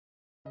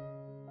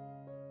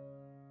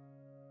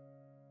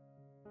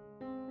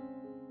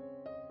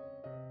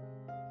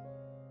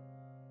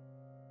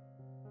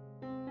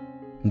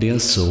Dear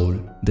soul,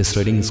 this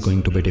reading is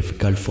going to be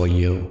difficult for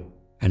you,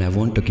 and I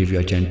want to give you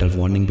a gentle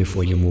warning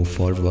before you move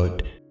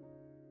forward.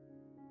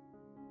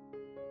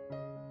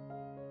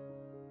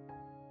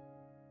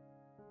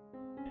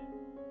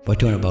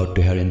 What you are about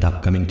to hear in the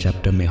upcoming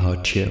chapter may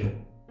hurt you,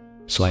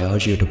 so I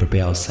urge you to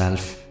prepare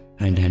yourself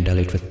and handle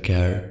it with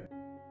care.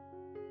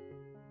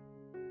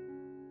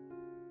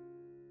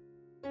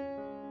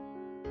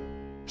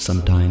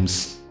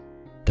 Sometimes,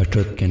 the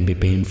truth can be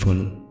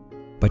painful,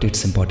 but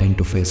it's important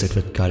to face it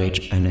with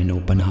courage and an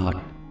open heart.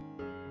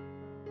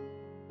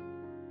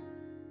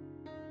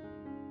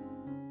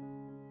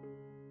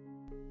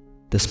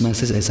 This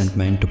message isn't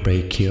meant to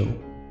break you,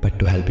 but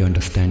to help you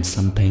understand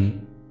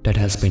something that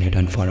has been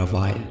hidden for a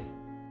while.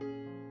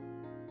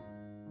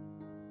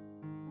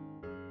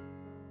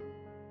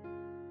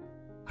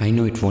 I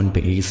know it won't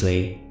be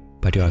easy,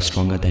 but you are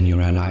stronger than you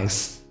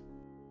realize.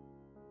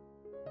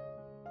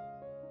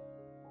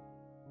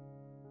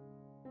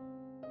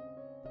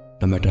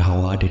 No matter how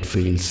hard it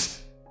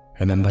feels,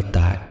 remember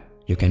that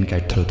you can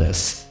get through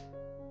this,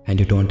 and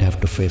you don't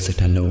have to face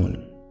it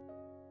alone.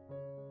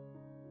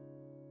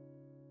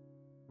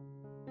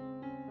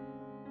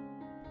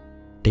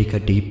 Take a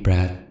deep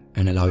breath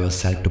and allow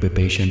yourself to be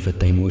patient with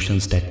the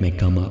emotions that may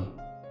come up.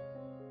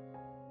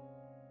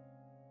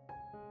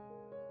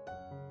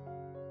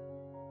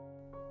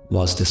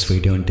 Watch this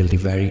video until the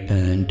very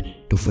end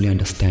to fully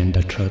understand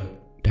the truth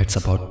that's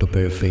about to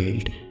be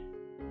revealed.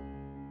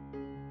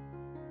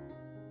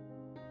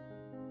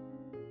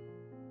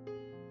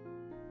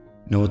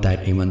 Know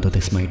that even though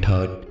this might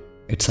hurt,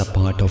 it's a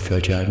part of your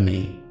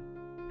journey,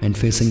 and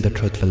facing the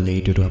truth will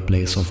lead you to a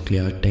place of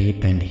clarity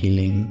and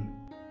healing.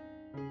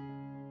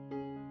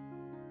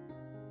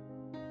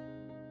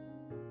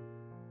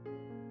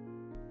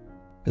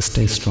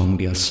 Stay strong,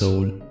 dear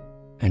soul,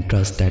 and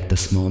trust that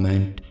this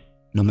moment,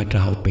 no matter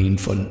how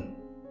painful,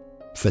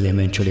 will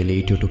eventually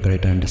lead you to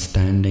greater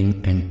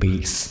understanding and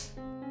peace.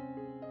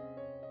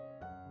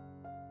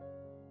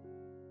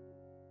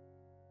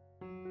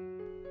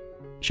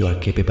 You are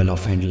capable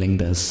of handling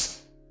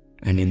this,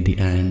 and in the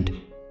end,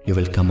 you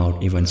will come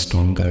out even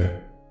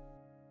stronger.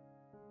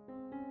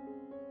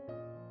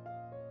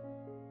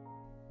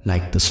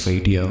 Like this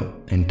video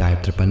and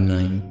type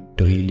 999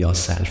 to heal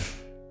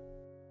yourself.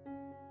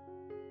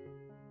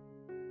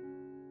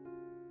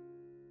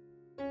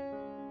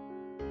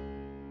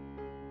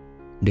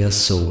 Dear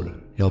soul,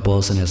 your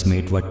person has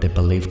made what they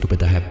believe to be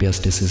the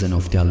happiest decision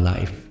of their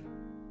life,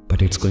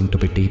 but it's going to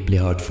be deeply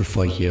hurtful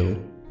for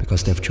you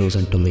because they've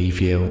chosen to leave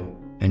you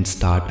and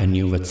start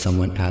anew with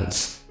someone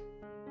else.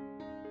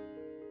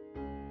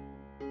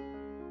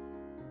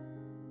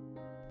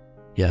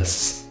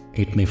 Yes,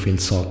 it may feel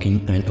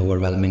shocking and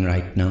overwhelming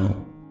right now.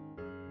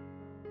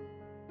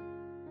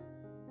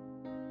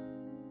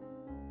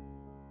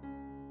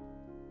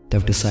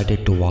 They've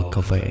decided to walk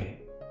away,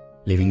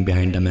 leaving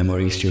behind the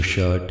memories you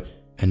shared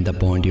and the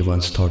bond you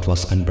once thought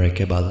was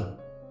unbreakable.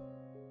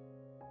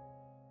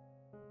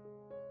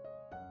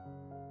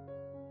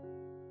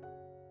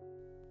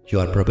 You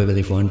are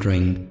probably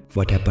wondering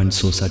what happened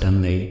so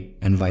suddenly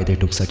and why they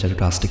took such a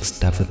drastic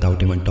step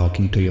without even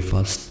talking to you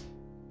first.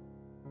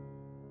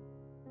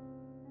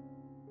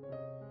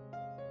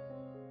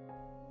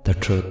 The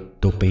truth,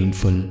 though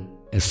painful,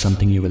 is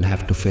something you will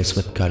have to face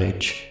with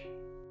courage.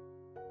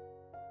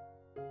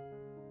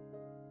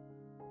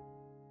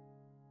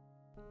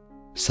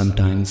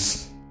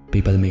 Sometimes,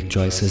 people make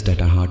choices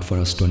that are hard for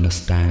us to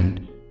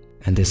understand,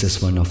 and this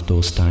is one of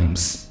those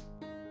times.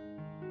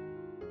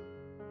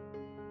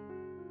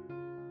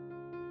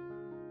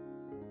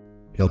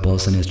 Your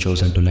person has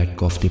chosen to let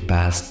go of the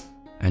past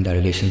and the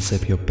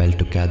relationship you built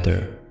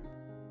together.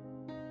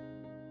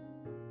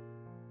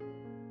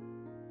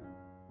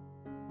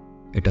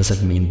 It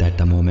doesn't mean that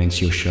the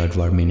moments you shared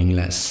were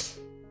meaningless,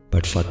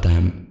 but for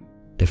them,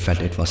 they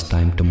felt it was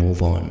time to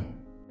move on.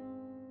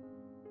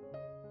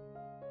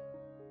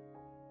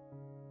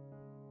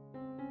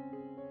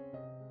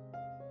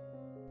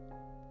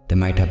 They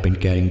might have been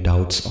carrying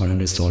doubts or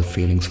unresolved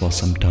feelings for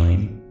some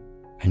time,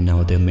 and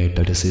now they've made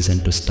the decision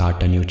to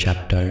start a new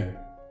chapter,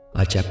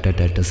 a chapter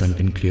that doesn't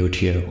include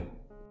you.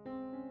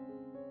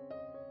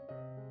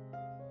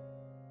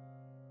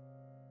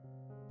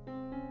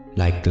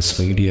 Like this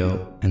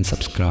video and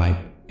subscribe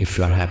if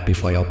you are happy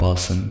for your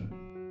person.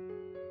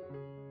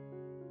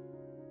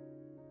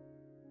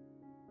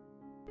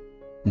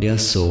 Dear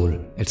soul,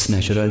 it's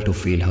natural to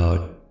feel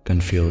hurt,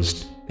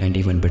 confused, and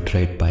even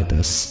betrayed by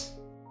this.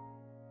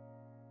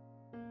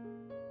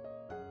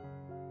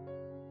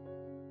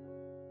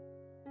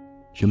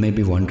 You may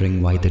be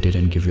wondering why they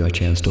didn't give you a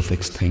chance to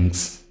fix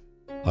things,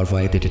 or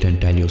why they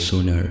didn't tell you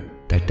sooner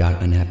that they are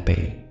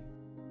unhappy.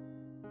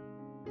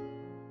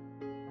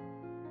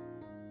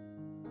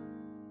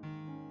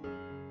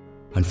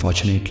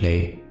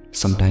 Unfortunately,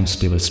 sometimes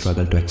people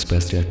struggle to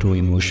express their true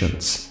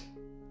emotions,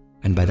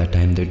 and by the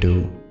time they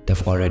do,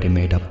 they've already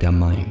made up their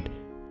mind.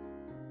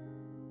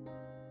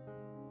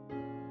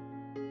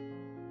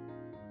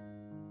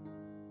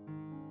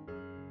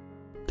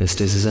 This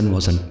decision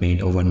wasn't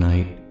made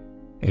overnight.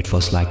 It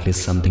was likely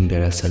something they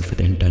wrestled with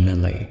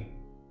internally,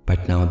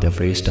 but now they've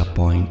reached a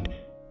point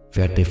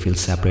where they feel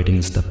separating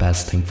is the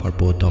best thing for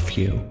both of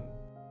you.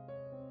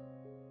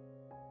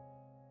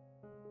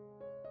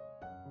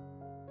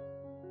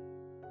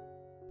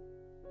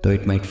 Though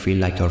it might feel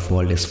like your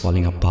world is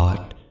falling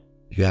apart,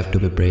 you have to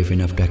be brave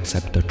enough to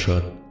accept the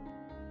truth.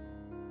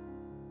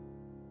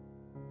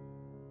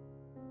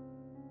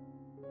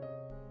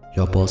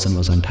 Your person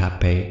wasn't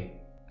happy,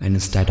 and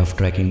instead of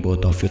dragging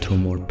both of you through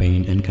more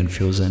pain and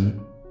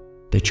confusion,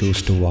 they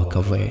choose to walk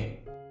away.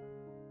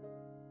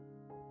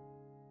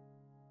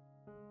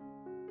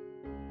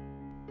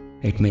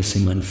 It may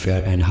seem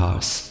unfair and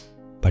harsh,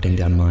 but in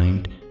their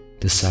mind,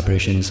 this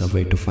separation is a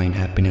way to find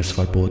happiness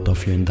for both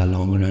of you in the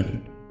long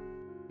run.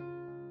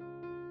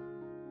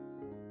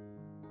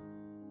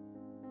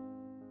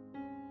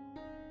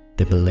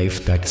 They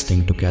believe that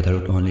staying together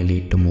would only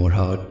lead to more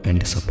hurt and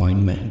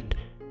disappointment,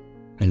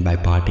 and by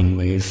parting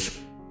ways,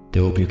 they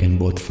hope you can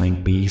both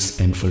find peace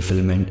and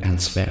fulfillment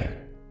elsewhere.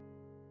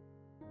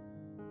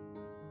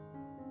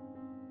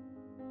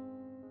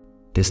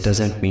 This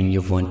doesn't mean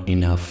you weren't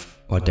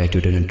enough or that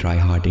you didn't try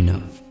hard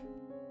enough.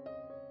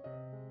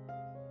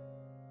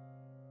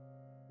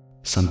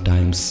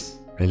 Sometimes,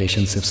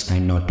 relationships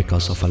end not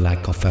because of a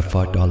lack of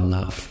effort or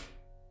love,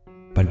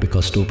 but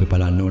because two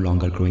people are no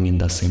longer growing in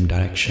the same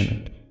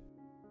direction.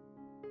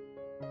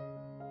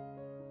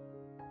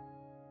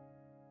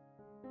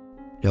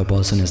 Your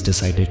person has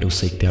decided to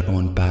seek their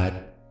own path,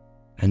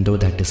 and though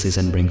that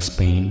decision brings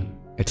pain,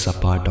 it's a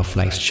part of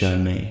life's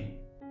journey.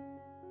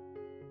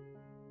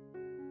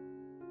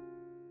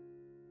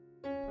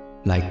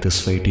 Like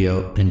this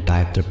video and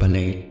type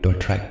 888 to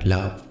attract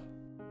love.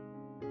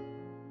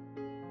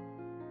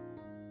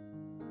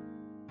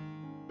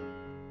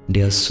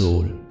 Dear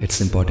soul,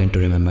 it's important to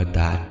remember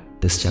that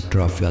this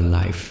chapter of your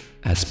life,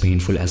 as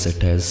painful as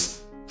it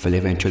is, will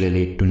eventually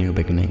lead to new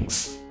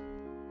beginnings.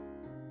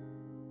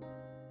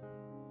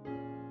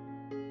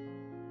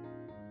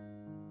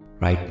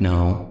 Right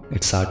now,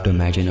 it's hard to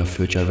imagine a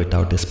future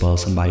without this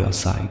person by your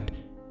side,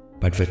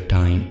 but with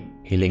time,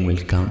 healing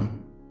will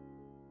come.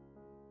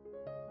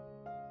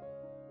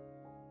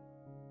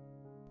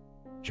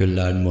 You'll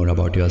learn more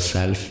about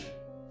yourself,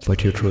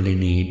 what you truly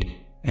need,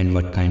 and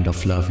what kind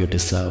of love you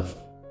deserve.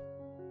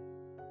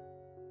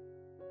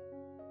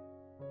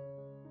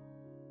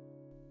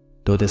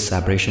 Though this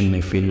separation may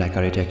feel like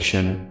a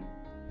rejection,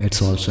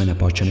 it's also an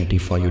opportunity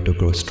for you to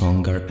grow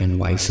stronger and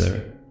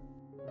wiser.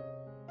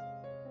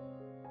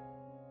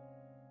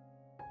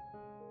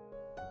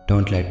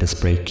 Don't let this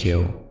break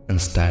you.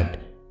 Instead,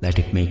 let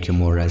it make you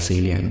more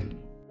resilient.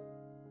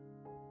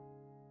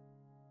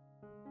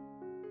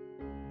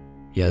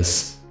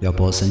 Yes, your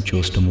person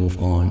chose to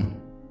move on,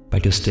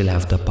 but you still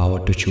have the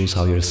power to choose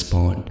how you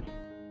respond.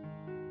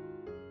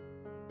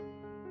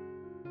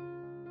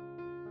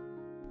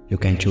 You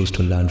can choose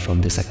to learn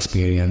from this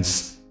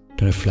experience,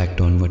 to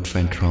reflect on what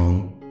went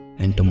wrong,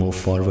 and to move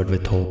forward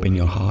with hope in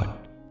your heart.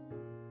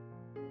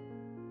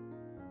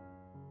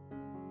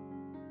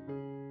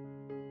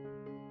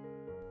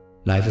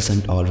 Life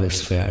isn't always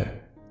fair,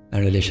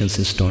 and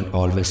relationships don't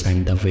always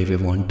end the way we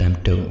want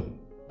them to,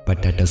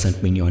 but that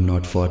doesn't mean you're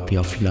not worthy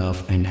of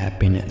love and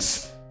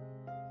happiness.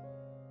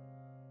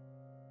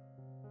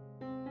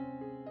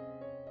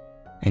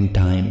 In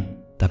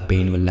time, the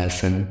pain will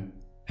lessen,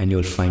 and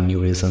you'll find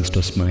new reasons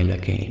to smile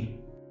again.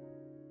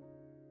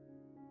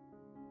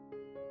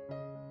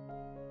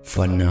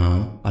 For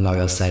now, allow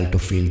yourself to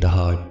feel the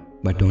hurt,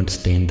 but don't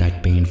stay in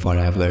that pain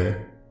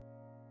forever.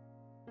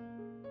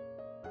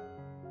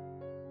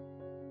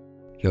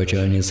 Your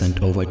journey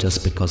isn't over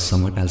just because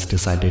someone else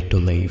decided to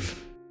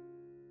leave.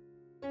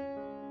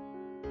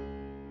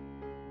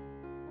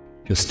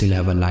 You still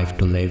have a life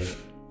to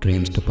live,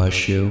 dreams to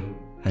pursue,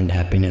 and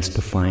happiness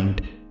to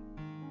find.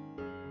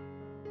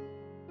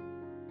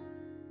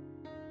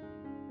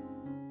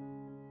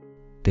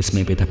 This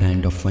may be the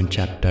end of one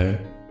chapter,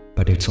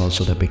 but it's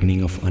also the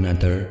beginning of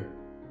another,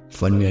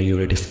 one where you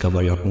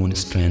rediscover your own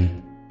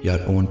strength,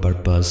 your own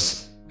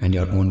purpose, and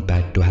your own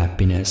path to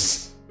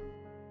happiness.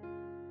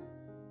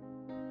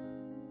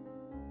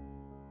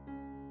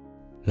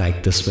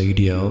 Like this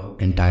video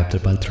and type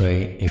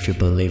 333 if you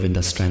believe in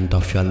the strength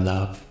of your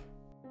love.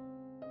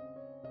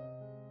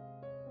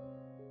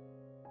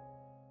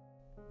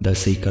 The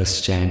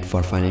seekers chant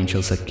for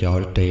financial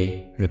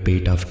security.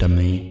 Repeat after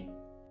me.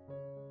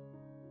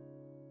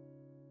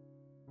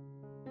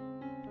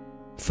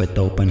 With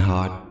open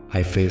heart,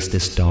 I face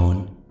this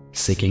dawn,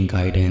 seeking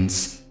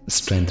guidance,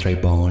 strength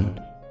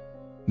reborn.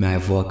 May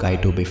my work I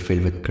do be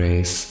filled with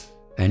grace,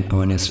 and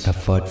earnest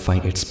effort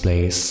find its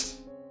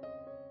place.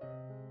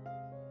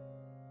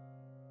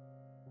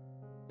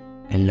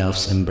 In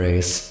love's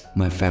embrace,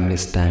 my family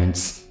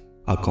stands,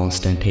 a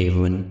constant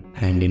haven,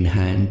 hand in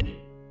hand.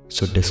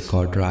 Should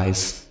discord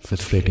rise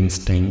with fleeting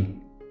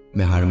sting,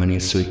 may harmony,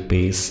 sweet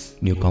peace,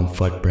 new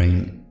comfort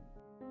bring.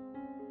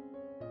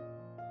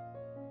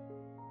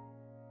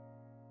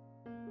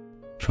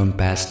 From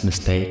past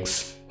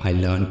mistakes, I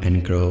learn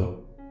and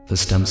grow,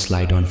 wisdom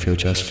slide on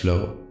future's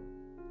flow.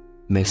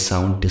 May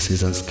sound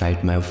decisions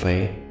guide my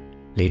way,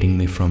 leading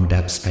me from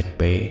depths at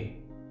bay.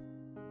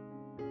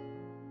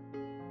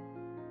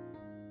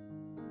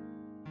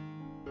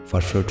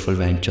 For fruitful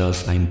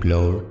ventures I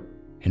implore,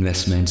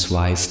 investments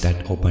wise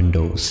that open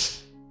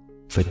doors.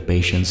 With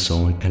patience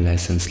sown and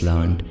lessons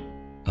learned,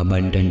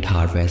 abundant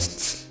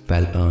harvests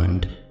well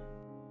earned.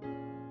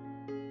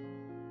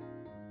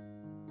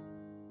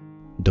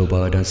 Though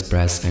burdens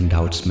press and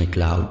doubts may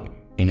cloud,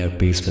 inner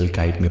peace will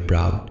guide me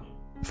proud.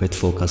 With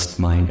focused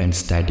mind and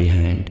steady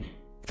hand,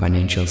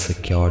 financial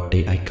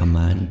security I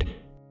command.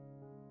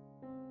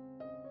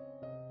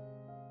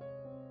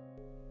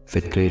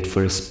 With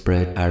grateful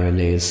spirit I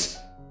release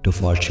to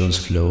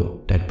fortune's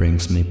flow that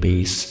brings me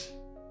peace.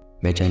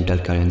 May gentle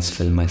currents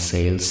fill my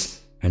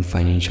sails and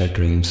financial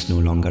dreams no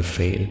longer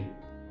fail.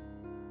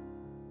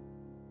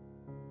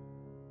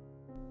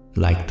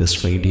 Like this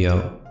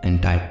video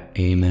and type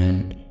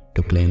Amen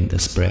to claim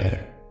this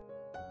prayer.